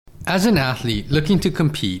As an athlete looking to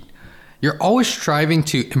compete, you're always striving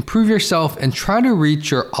to improve yourself and try to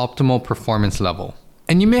reach your optimal performance level.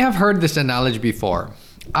 And you may have heard this analogy before.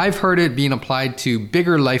 I've heard it being applied to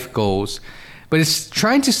bigger life goals, but it's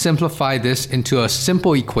trying to simplify this into a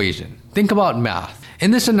simple equation. Think about math.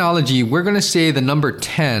 In this analogy, we're going to say the number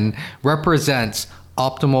 10 represents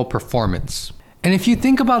optimal performance. And if you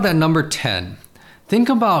think about that number 10, think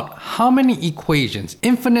about how many equations,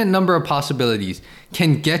 infinite number of possibilities,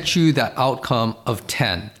 can get you that outcome of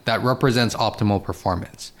 10 that represents optimal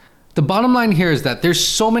performance. The bottom line here is that there's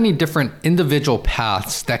so many different individual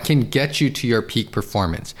paths that can get you to your peak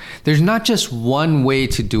performance. There's not just one way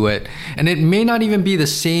to do it, and it may not even be the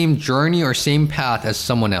same journey or same path as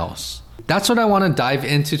someone else. That's what I want to dive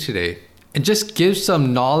into today. And just give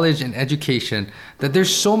some knowledge and education that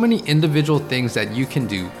there's so many individual things that you can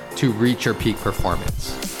do to reach your peak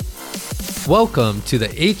performance. Welcome to the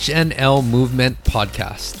HNL Movement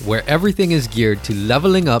Podcast, where everything is geared to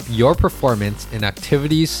leveling up your performance in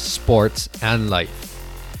activities, sports, and life.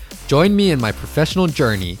 Join me in my professional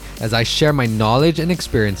journey as I share my knowledge and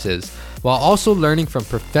experiences while also learning from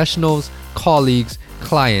professionals, colleagues,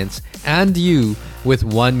 clients, and you with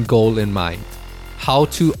one goal in mind: how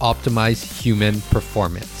to optimize human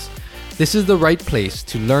performance. This is the right place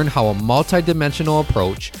to learn how a multidimensional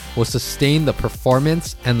approach will sustain the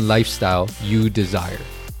performance and lifestyle you desire.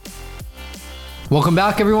 Welcome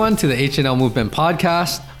back, everyone, to the HNL Movement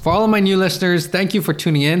Podcast. For all of my new listeners, thank you for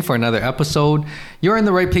tuning in for another episode. You're in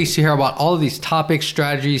the right place to hear about all of these topics,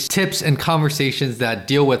 strategies, tips, and conversations that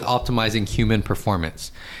deal with optimizing human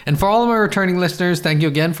performance. And for all of my returning listeners, thank you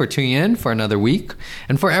again for tuning in for another week.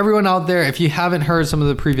 And for everyone out there, if you haven't heard some of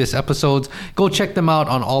the previous episodes, go check them out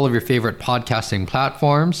on all of your favorite podcasting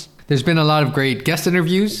platforms. There's been a lot of great guest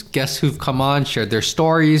interviews, guests who've come on, shared their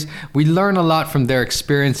stories. We learn a lot from their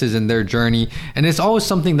experiences and their journey, and it's always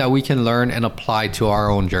something that we can learn and apply to our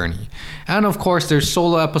own journey. And of course, there's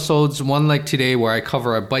solo episodes, one like today where I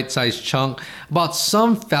cover a bite-sized chunk about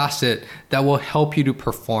some facet that will help you to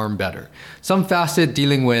perform better. Some facet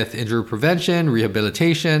dealing with injury prevention,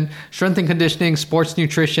 rehabilitation, strength and conditioning, sports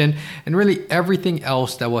nutrition, and really everything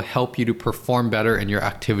else that will help you to perform better in your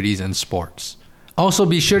activities and sports. Also,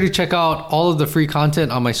 be sure to check out all of the free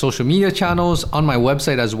content on my social media channels, on my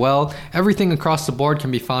website as well. Everything across the board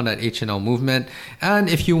can be found at HNL Movement. And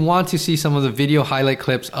if you want to see some of the video highlight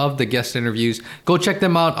clips of the guest interviews, go check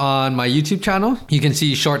them out on my YouTube channel. You can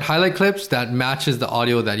see short highlight clips that matches the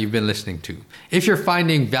audio that you've been listening to. If you're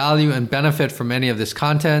finding value and benefit from any of this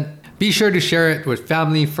content, be sure to share it with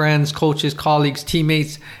family, friends, coaches, colleagues,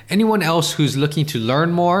 teammates, anyone else who's looking to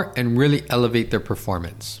learn more and really elevate their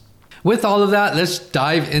performance. With all of that, let's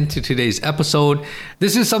dive into today's episode.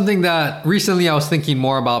 This is something that recently I was thinking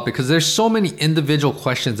more about because there's so many individual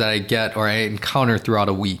questions that I get or I encounter throughout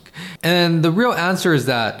a week. And the real answer is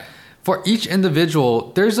that for each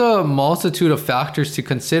individual, there's a multitude of factors to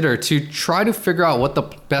consider to try to figure out what the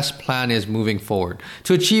best plan is moving forward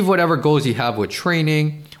to achieve whatever goals you have with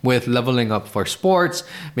training, with leveling up for sports,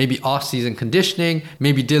 maybe off-season conditioning,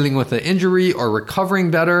 maybe dealing with an injury or recovering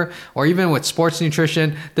better, or even with sports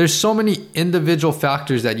nutrition. There's so many individual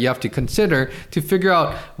factors that you have to consider to figure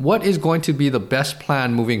out what is going to be the best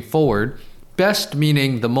plan moving forward. Best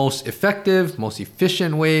meaning the most effective, most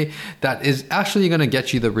efficient way that is actually going to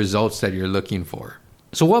get you the results that you're looking for.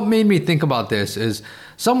 So what made me think about this is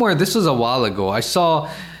somewhere, this was a while ago, I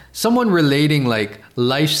saw someone relating like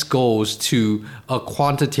life's goals to a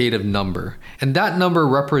quantitative number, and that number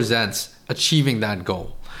represents achieving that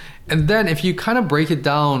goal. And then if you kind of break it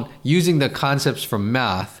down using the concepts from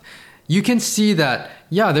math, you can see that,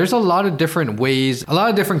 there's a lot of different ways, a lot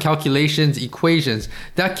of different calculations, equations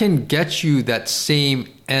that can get you that same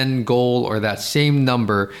end goal or that same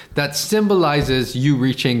number that symbolizes you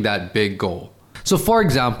reaching that big goal. So for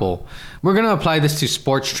example, we're going to apply this to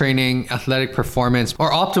sports training, athletic performance,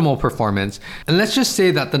 or optimal performance. And let's just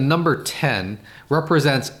say that the number 10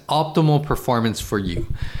 represents optimal performance for you.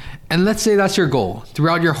 And let's say that's your goal.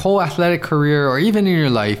 Throughout your whole athletic career or even in your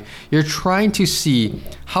life, you're trying to see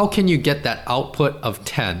how can you get that output of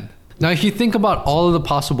 10. Now, if you think about all of the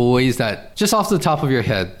possible ways that, just off the top of your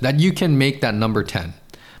head, that you can make that number 10.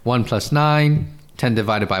 1 plus 9, 10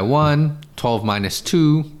 divided by 1, 12 minus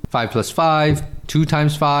 2, 5 plus 5, 2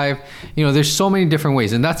 times 5. There's so many different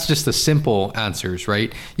ways. And that's just the simple answers,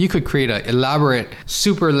 right? You could create an elaborate,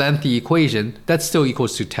 super lengthy equation that still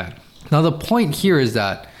equals to 10. Now, the point here is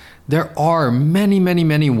that there are many, many,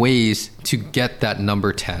 many ways to get that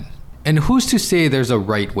number 10. And who's to say there's a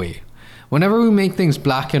right way? Whenever we make things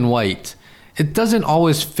black and white, It doesn't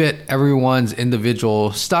always fit everyone's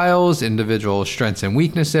individual styles, individual strengths and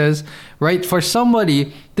weaknesses, right? For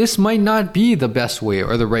somebody, this might not be the best way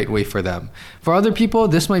or the right way for them. For other people,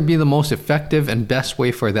 this might be the most effective and best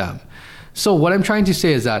way for them. So what I'm trying to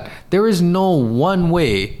say is that there is no one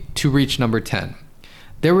way to reach number 10.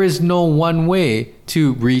 There is no one way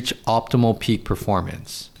to reach optimal peak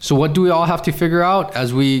performance. So what do we all have to figure out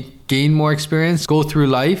as we gain more experience, go through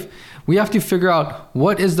life? We have to figure out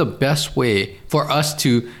what is the best way for us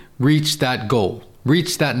to reach that goal,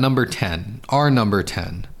 reach that number 10, our number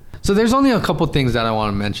 10. So there's only a couple things that I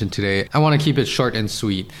want to mention today. I want to keep it short and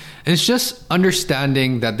sweet. And it's just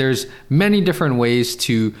understanding that there's many different ways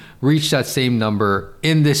to reach that same number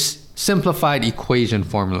in this simplified equation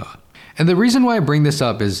formula. And the reason why I bring this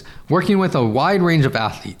up is working with a wide range of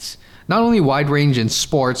athletes, not only wide range in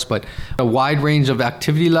sports, but a wide range of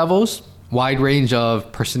activity levels, wide range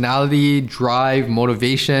of personality, drive,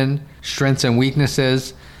 motivation, strengths and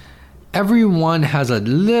weaknesses. Everyone has a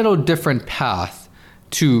little different path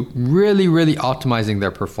to really optimizing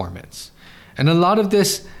their performance. And a lot of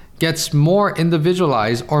this gets more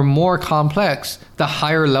individualized or more complex the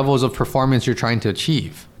higher levels of performance you're trying to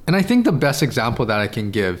achieve. And I think the best example that I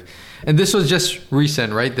can give, and this was just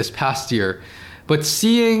recent, right? This past year, but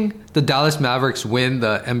seeing the Dallas Mavericks win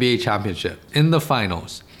the NBA championship in the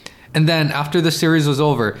finals. And then after the series was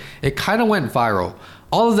over, it kind of went viral.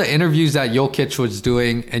 All of the interviews that Jokic was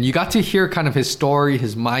doing, and you got to hear kind of his story,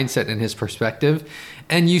 his mindset, and his perspective.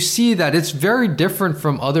 And you see that it's very different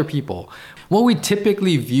from other people. What we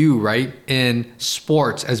typically view, right, in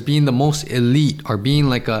sports as being the most elite or being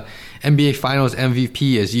like a NBA Finals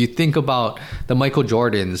MVP is you think about the Michael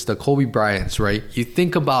Jordans, the Kobe Bryants, right? You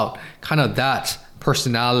think about kind of that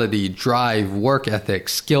personality, drive, work ethic,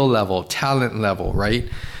 skill level, talent level, right?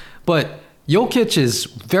 But Jokic is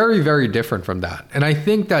very different from that. And I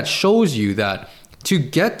think that shows you that to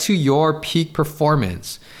get to your peak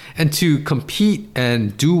performance and to compete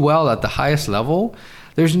and do well at the highest level,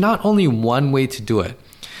 there's not only one way to do it.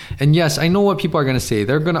 And yes, I know what people are going to say.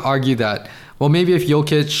 They're going to argue that, well, maybe if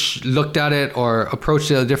Jokic looked at it or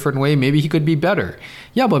approached it a different way, maybe he could be better.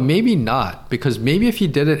 Yeah, but maybe not, because maybe if he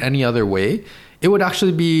did it any other way, it would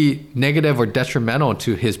actually be negative or detrimental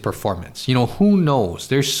to his performance. You know, who knows?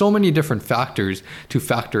 There's so many different factors to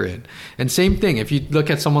factor in. And same thing, if you look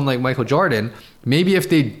at someone like Michael Jordan, maybe if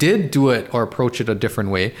they did do it or approach it a different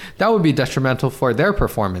way, that would be detrimental for their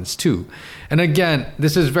performance too. And again,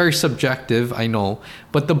 this is very subjective, I know,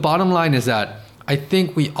 but the bottom line is that I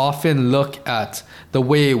think we often look at the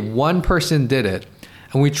way one person did it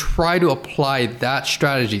and we try to apply that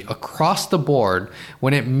strategy across the board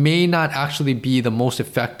when it may not actually be the most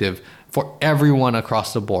effective for everyone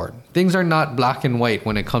across the board. Things are not black and white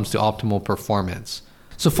when it comes to optimal performance.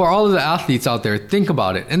 So for all of the athletes out there, think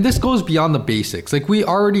about it. And this goes beyond the basics. Like we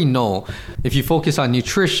already know, if you focus on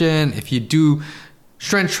nutrition, if you do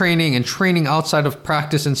strength training and training outside of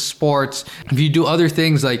practice and sports, if you do other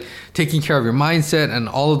things like taking care of your mindset and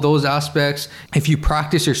all of those aspects, if you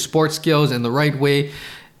practice your sports skills in the right way,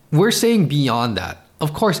 we're saying beyond that.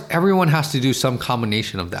 Of course, everyone has to do some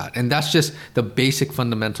combination of that. And that's just the basic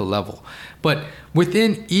fundamental level. But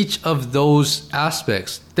within each of those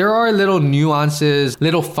aspects, there are little nuances,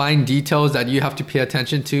 little fine details that you have to pay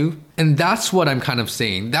attention to. And that's what I'm kind of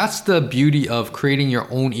saying. That's the beauty of creating your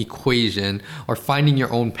own equation or finding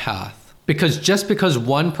your own path. Because just because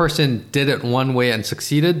one person did it one way and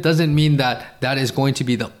succeeded doesn't mean that that is going to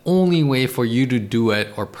be the only way for you to do it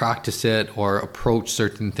or practice it or approach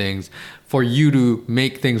certain things for you to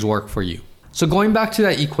make things work for you. So going back to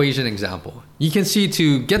that equation example, you can see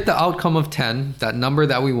to get the outcome of 10, that number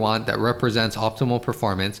that we want that represents optimal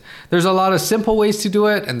performance, there's a lot of simple ways to do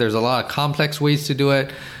it and there's a lot of complex ways to do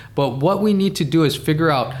it. But what we need to do is figure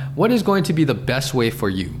out what is going to be the best way for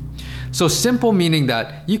you. So simple meaning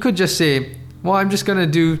that you could just say, well, I'm just going to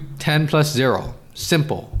do 10 plus 0.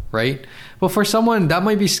 Simple, right? But for someone, that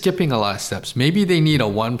might be skipping a lot of steps. Maybe they need a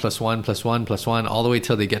 1 plus 1 plus 1 plus 1 all the way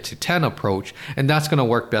till they get to 10 approach, and that's going to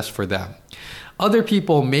work best for them. Other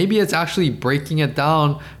people, maybe it's actually breaking it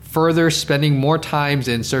down further, spending more times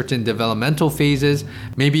in certain developmental phases,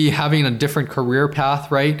 maybe having a different career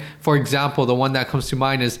path, right? For example, the one that comes to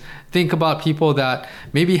mind is think about people that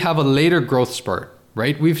maybe have a later growth spurt.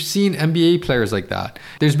 right? We've seen NBA players like that.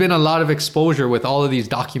 There's been a lot of exposure with all of these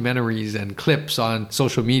documentaries and clips on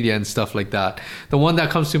social media and stuff like that. The one that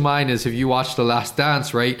comes to mind is if you watch The Last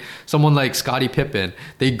Dance, right? Someone like Scottie Pippen,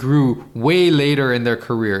 they grew way later in their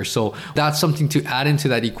career. So that's something to add into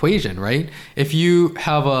that equation, right? If you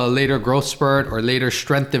have a later growth spurt or later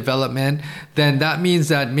strength development, then that means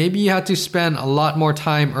that maybe you had to spend a lot more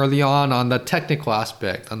time early on the technical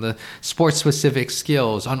aspect, on the sports specific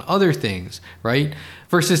skills, on other things, right?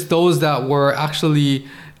 Versus those that were actually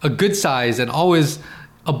a good size and always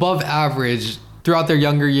above average throughout their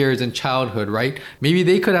younger years in childhood, right? Maybe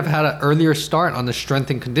they could have had an earlier start on the strength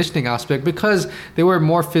and conditioning aspect because they were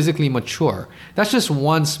more physically mature. That's just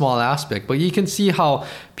one small aspect, but you can see how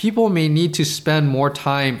people may need to spend more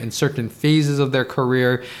time in certain phases of their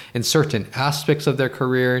career, in certain aspects of their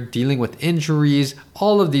career, dealing with injuries,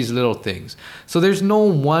 all of these little things. So there's no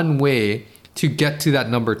one way to get to that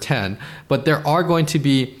number 10, but there are going to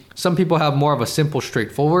be some people have more of a simple,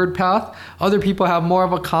 straightforward path. Other people have more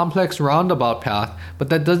of a complex, roundabout path, but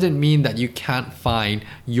that doesn't mean that you can't find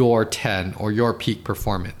your 10 or your peak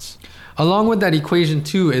performance. Along with that equation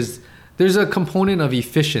too is there's a component of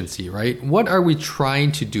efficiency, right? What are we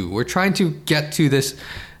trying to do? We're trying to get to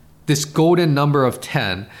this golden number of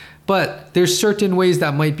 10, but there's certain ways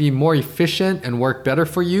that might be more efficient and work better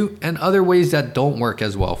for you, and other ways that don't work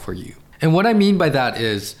as well for you. And what I mean by that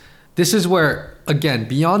is, this is where, again,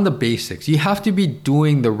 beyond the basics, you have to be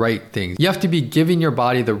doing the right things. You have to be giving your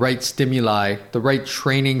body the right stimuli, the right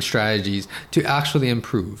training strategies to actually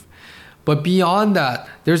improve. But beyond that,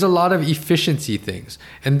 there's a lot of efficiency things.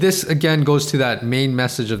 And this, again, goes to that main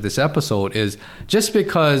message of this episode is just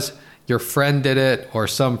because your friend did it or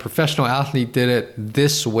some professional athlete did it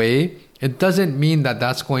this way, it doesn't mean that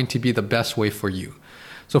that's going to be the best way for you.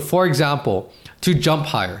 So for example, to jump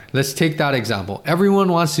higher, let's take that example.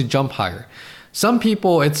 Everyone wants to jump higher. Some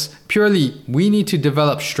people, it's purely, we need to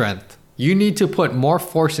develop strength. You need to put more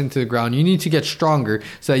force into the ground. You need to get stronger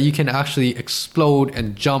so that you can actually explode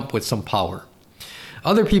and jump with some power.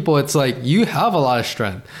 Other people, it's like you have a lot of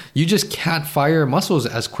strength. You just can't fire your muscles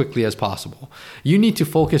as quickly as possible. You need to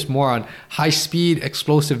focus more on high speed,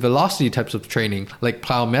 explosive velocity types of training like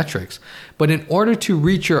plyometrics. But in order to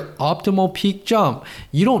reach your optimal peak jump,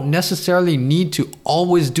 you don't necessarily need to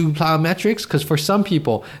always do plyometrics because for some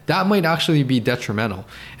people, that might actually be detrimental.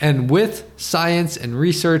 And with science and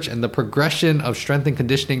research and the progression of strength and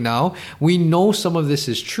conditioning now, we know some of this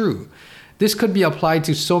is true. This could be applied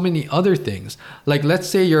to so many other things. Like let's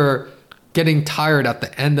say you're getting tired at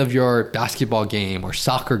the end of your basketball game or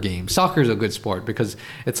soccer game. Soccer is a good sport because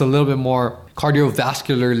it's a little bit more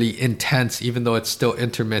cardiovascularly intense, even though it's still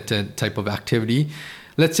intermittent type of activity.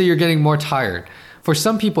 Let's say you're getting more tired. For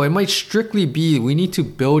some people, it might strictly be we need to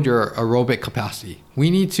build your aerobic capacity. We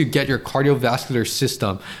need to get your cardiovascular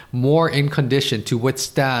system more in condition to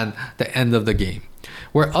withstand the end of the game.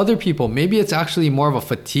 Where other people, maybe it's actually more of a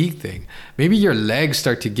fatigue thing. Maybe your legs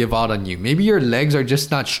start to give out on you. Maybe your legs are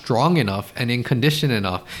just not strong enough and in condition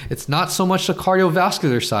enough. It's not so much the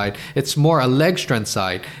cardiovascular side, it's more a leg strength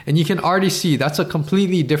side. And you can already see that's a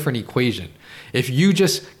completely different equation. If you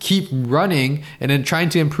just keep running and then trying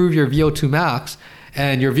to improve your VO2 max,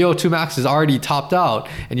 and your VO2 max is already topped out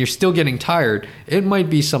and you're still getting tired, it might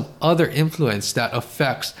be some other influence that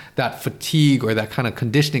affects that fatigue or that kind of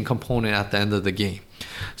conditioning component at the end of the game.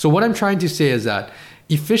 So what I'm trying to say is that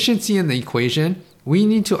efficiency in the equation, we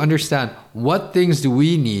need to understand what things do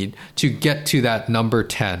we need to get to that number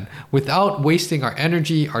 10 without wasting our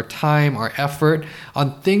energy, our time, our effort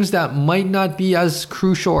on things that might not be as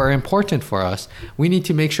crucial or important for us. We need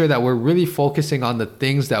to make sure that we're really focusing on the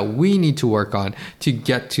things that we need to work on to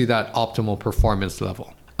get to that optimal performance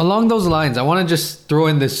level. Along those lines, I want to just throw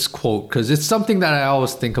in this quote because it's something that I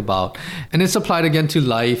always think about, and it's applied again to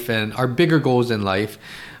life and our bigger goals in life.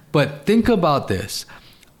 But think about this.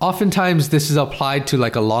 Oftentimes this is applied to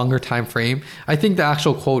like a longer time frame. I think the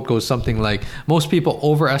actual quote goes something like, most people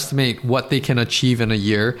overestimate what they can achieve in a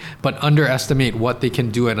year, but underestimate what they can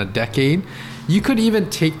do in a decade. You could even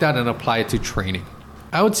take that and apply it to training.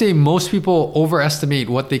 I would say most people overestimate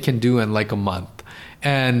what they can do in like a month,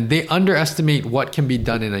 and they underestimate what can be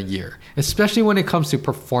done in a year, especially when it comes to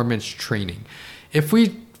performance training. If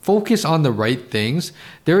we focus on the right things,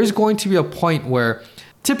 there is going to be a point where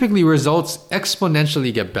typically results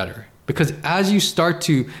exponentially get better. Because as you start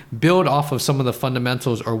to build off of some of the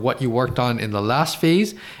fundamentals or what you worked on in the last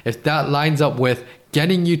phase, if that lines up with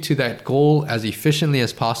getting you to that goal as efficiently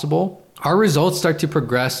as possible, our results start to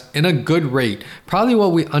progress in a good rate. Probably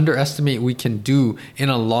what we underestimate we can do in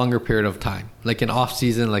a longer period of time, like an off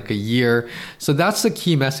season, like a year. So that's the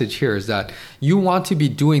key message here, is that you want to be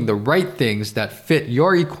doing the right things that fit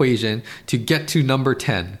your equation to get to number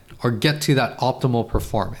 10 or get to that optimal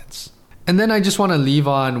performance. And then I just want to leave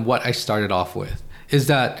on what I started off with, is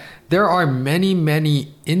that there are many,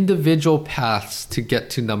 many individual paths to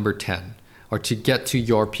get to number 10 or to get to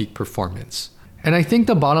your peak performance. And I think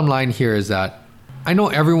the bottom line here is that I know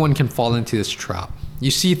everyone can fall into this trap. You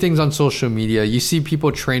see things on social media, you see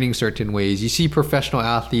people training certain ways, you see professional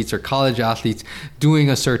athletes or college athletes doing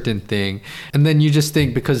a certain thing, and then you just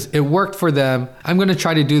think because it worked for them, I'm going to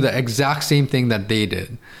try to do the exact same thing that they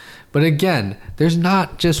did. But again, there's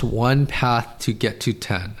not just one path to get to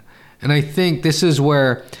 10. And I think this is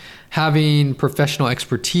where having professional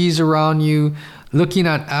expertise around you, looking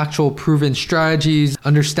at actual proven strategies,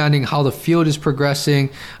 understanding how the field is progressing,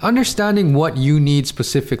 understanding what you need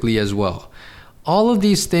specifically as well. All of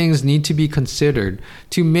these things need to be considered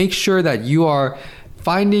to make sure that you are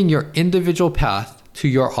finding your individual path to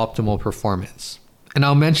your optimal performance. And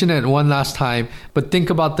I'll mention it one last time, but think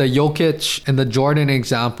about the Jokic and the Jordan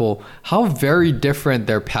example, how very different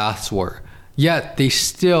their paths were. Yet they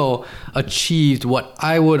still achieved what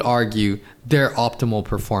I would argue their optimal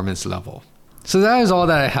performance level. So that is all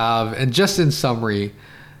that I have. And just in summary,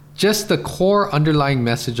 just the core underlying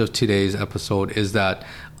message of today's episode is that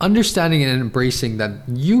understanding and embracing that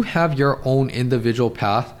you have your own individual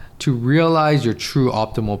path to realize your true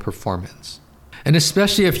optimal performance. And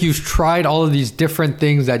especially if you've tried all of these different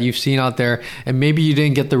things that you've seen out there and maybe you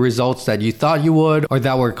didn't get the results that you thought you would, or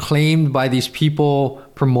that were claimed by these people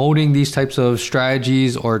promoting these types of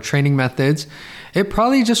strategies or training methods, it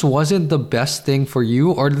probably just wasn't the best thing for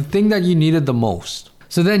you or the thing that you needed the most.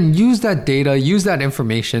 So then use that data, use that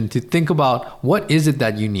information to think about what is it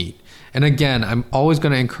that you need. And again, I'm always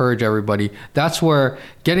going to encourage everybody. That's where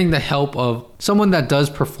getting the help of someone that does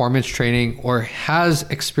performance training or has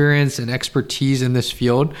experience and expertise in this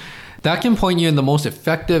field, that can point you in the most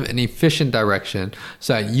effective and efficient direction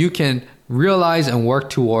so that you can realize and work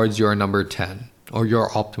towards your number 10 or your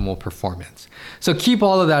optimal performance. So keep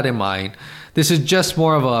all of that in mind. This is just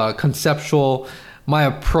more of a conceptual, my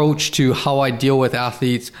approach to how I deal with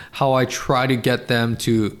athletes, how I try to get them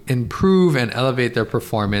to improve and elevate their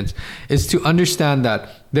performance, is to understand that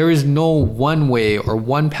there is no one way or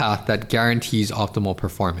one path that guarantees optimal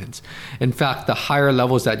performance. In fact, the higher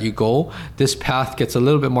levels that you go, this path gets a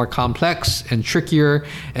little bit more complex and trickier,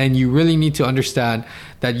 and you really need to understand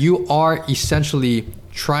that you are essentially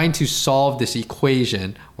trying to solve this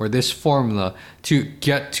equation or this formula to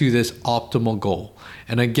get to this optimal goal.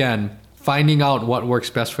 And again, finding out what works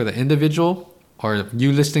best for the individual, or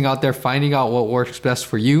you listening out there, finding out what works best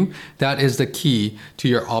for you, that is the key to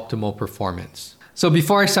your optimal performance. So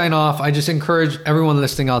before I sign off, I just encourage everyone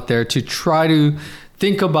listening out there to try to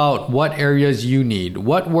think about what areas you need,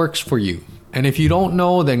 what works for you. And if you don't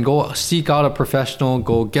know, then go seek out a professional,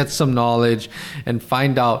 go get some knowledge and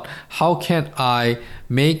find out how can I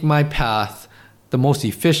make my path the most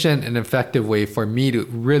efficient and effective way for me to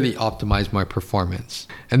really optimize my performance.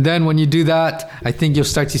 And then when you do that, I think you'll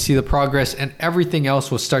start to see the progress and everything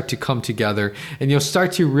else will start to come together and you'll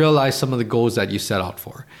start to realize some of the goals that you set out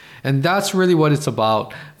for. And that's really what it's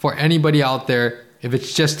about for anybody out there. If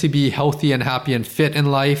it's just to be healthy and happy and fit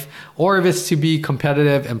in life, or if it's to be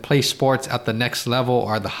competitive and play sports at the next level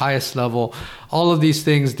or the highest level, all of these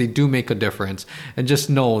things, they do make a difference. And just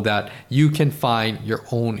know that you can find your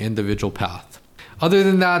own individual path. Other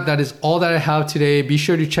than that, that is all that I have today. Be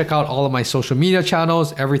sure to check out all of my social media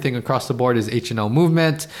channels. Everything across the board is HNL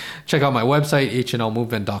Movement. Check out my website,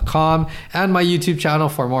 HNLmovement.com, and my YouTube channel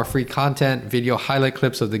for more free content, video highlight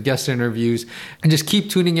clips of the guest interviews. And just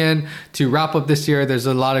keep tuning in to wrap up this year. There's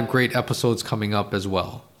a lot of great episodes coming up as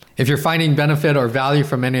well. If you're finding benefit or value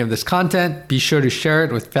from any of this content, be sure to share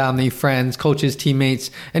it with family, friends, coaches,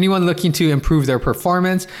 teammates, anyone looking to improve their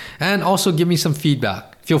performance, and also give me some feedback.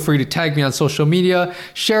 Feel free to tag me on social media,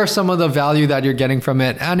 share some of the value that you're getting from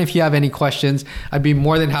it, and if you have any questions, I'd be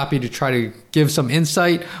more than happy to try to give some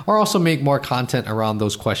insight or also make more content around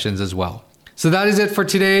those questions as well. So that is it for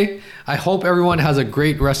today. I hope everyone has a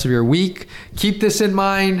great rest of your week. Keep this in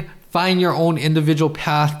mind. Find your own individual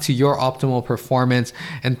path to your optimal performance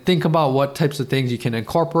and think about what types of things you can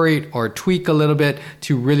incorporate or tweak a little bit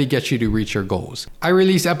to really get you to reach your goals. I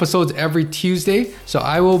release episodes every Tuesday, so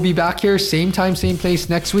I will be back here same time, same place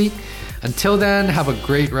next week. Until then, have a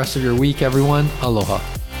great rest of your week, everyone.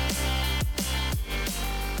 Aloha.